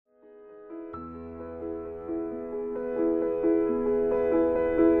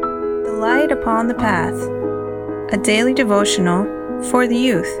Guide Upon the Path, a daily devotional for the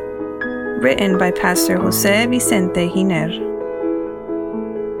youth, written by Pastor Jose Vicente Giner.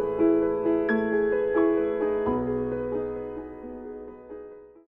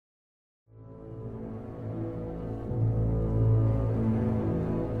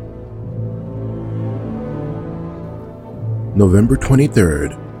 November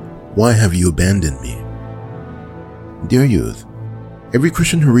 23rd. Why have you abandoned me? Dear youth, every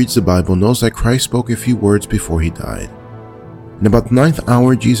Christian who reads the Bible knows that Christ spoke a few words before he died. In about the 9th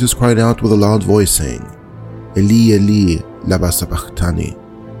hour, Jesus cried out with a loud voice saying, Eli, Eli, lama sabachthani.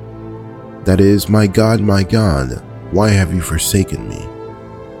 That is, my God, why have you forsaken me?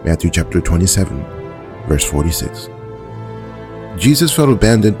 Matthew chapter 27, verse 46. Jesus felt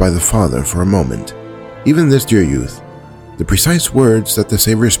abandoned by the Father for a moment. Even this, dear youth, the precise words that the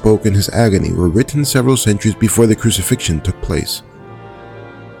Savior spoke in his agony were written several centuries before the crucifixion took place.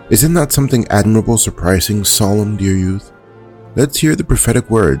 Isn't that something admirable, surprising, solemn, dear youth? Let's hear the prophetic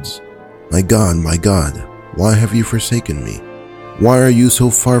words, my God, why have you forsaken me? Why are you so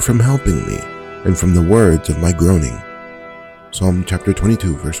far from helping me and from the words of my groaning? Psalm chapter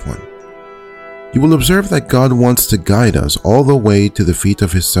 22, verse 1. You will observe that God wants to guide us all the way to the feet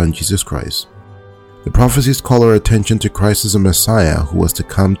of his Son, Jesus Christ. The prophecies call our attention to Christ as a Messiah who was to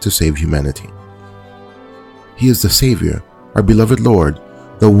come to save humanity. He is the Savior, our beloved Lord,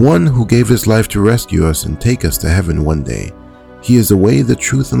 the one who gave his life to rescue us and take us to heaven one day. He is the way, the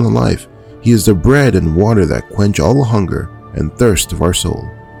truth, and the life. He is the bread and water that quench all hunger and thirst of our soul.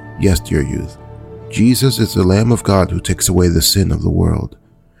 Yes, dear youth, Jesus is the Lamb of God who takes away the sin of the world,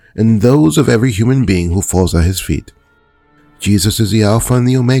 and those of every human being who falls at his feet. Jesus is the Alpha and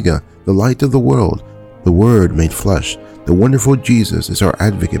the Omega, the light of the world, the Word made flesh. The wonderful Jesus is our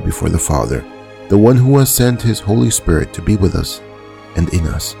advocate before the Father, the one who has sent his Holy Spirit to be with us and in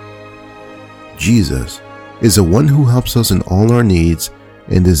us. Jesus is the one who helps us in all our needs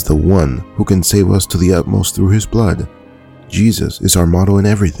and is the one who can save us to the utmost through his blood. Jesus is our motto in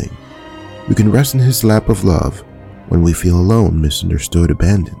everything. We can rest in his lap of love when we feel alone, misunderstood,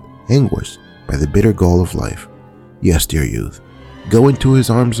 abandoned, anguished by the bitter gall of life. Yes, dear youth, go into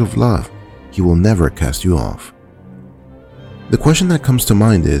his arms of love. He will never cast you off. The question that comes to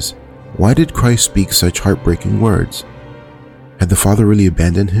mind is, why did Christ speak such heartbreaking words? Had the Father really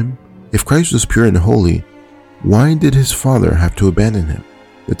abandoned him? If Christ was pure and holy, why did his Father have to abandon him?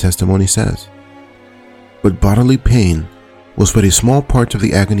 The testimony says. But bodily pain was but a small part of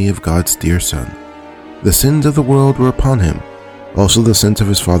the agony of God's dear Son. The sins of the world were upon him, also the sins of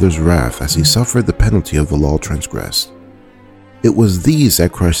his Father's wrath as he suffered the penalty of the law transgressed. It was these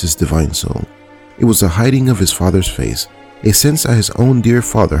that crushed his divine soul. It was the hiding of his Father's face, a sense that his own dear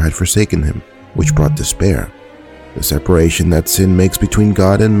Father had forsaken him, which brought despair. The separation that sin makes between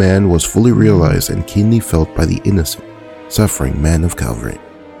God and man was fully realized and keenly felt by the innocent, suffering man of Calvary.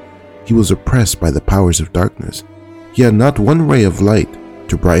 He was oppressed by the powers of darkness. He had not one ray of light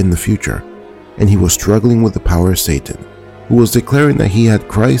to brighten the future, and he was struggling with the power of Satan, who was declaring that he had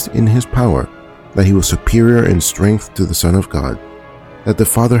Christ in his power, that he was superior in strength to the Son of God, that the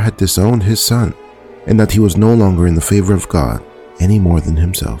Father had disowned his Son, and that he was no longer in the favor of God any more than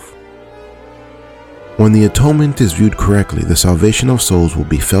himself. When the atonement is viewed correctly, the salvation of souls will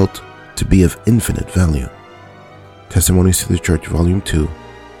be felt to be of infinite value. Testimonies to the Church, Volume 2,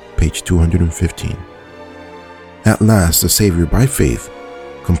 page 215. At last, the Savior, by faith,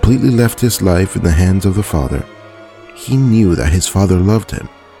 completely left his life in the hands of the Father. He knew that his Father loved him,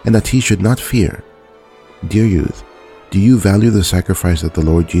 and that he should not fear. Dear youth, do you value the sacrifice that the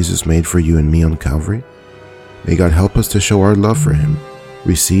Lord Jesus made for you and me on Calvary? May God help us to show our love for him,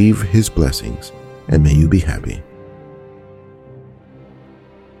 receive his blessings, and may you be happy.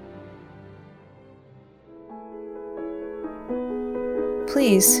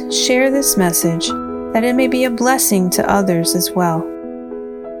 Please share this message that it may be a blessing to others as well.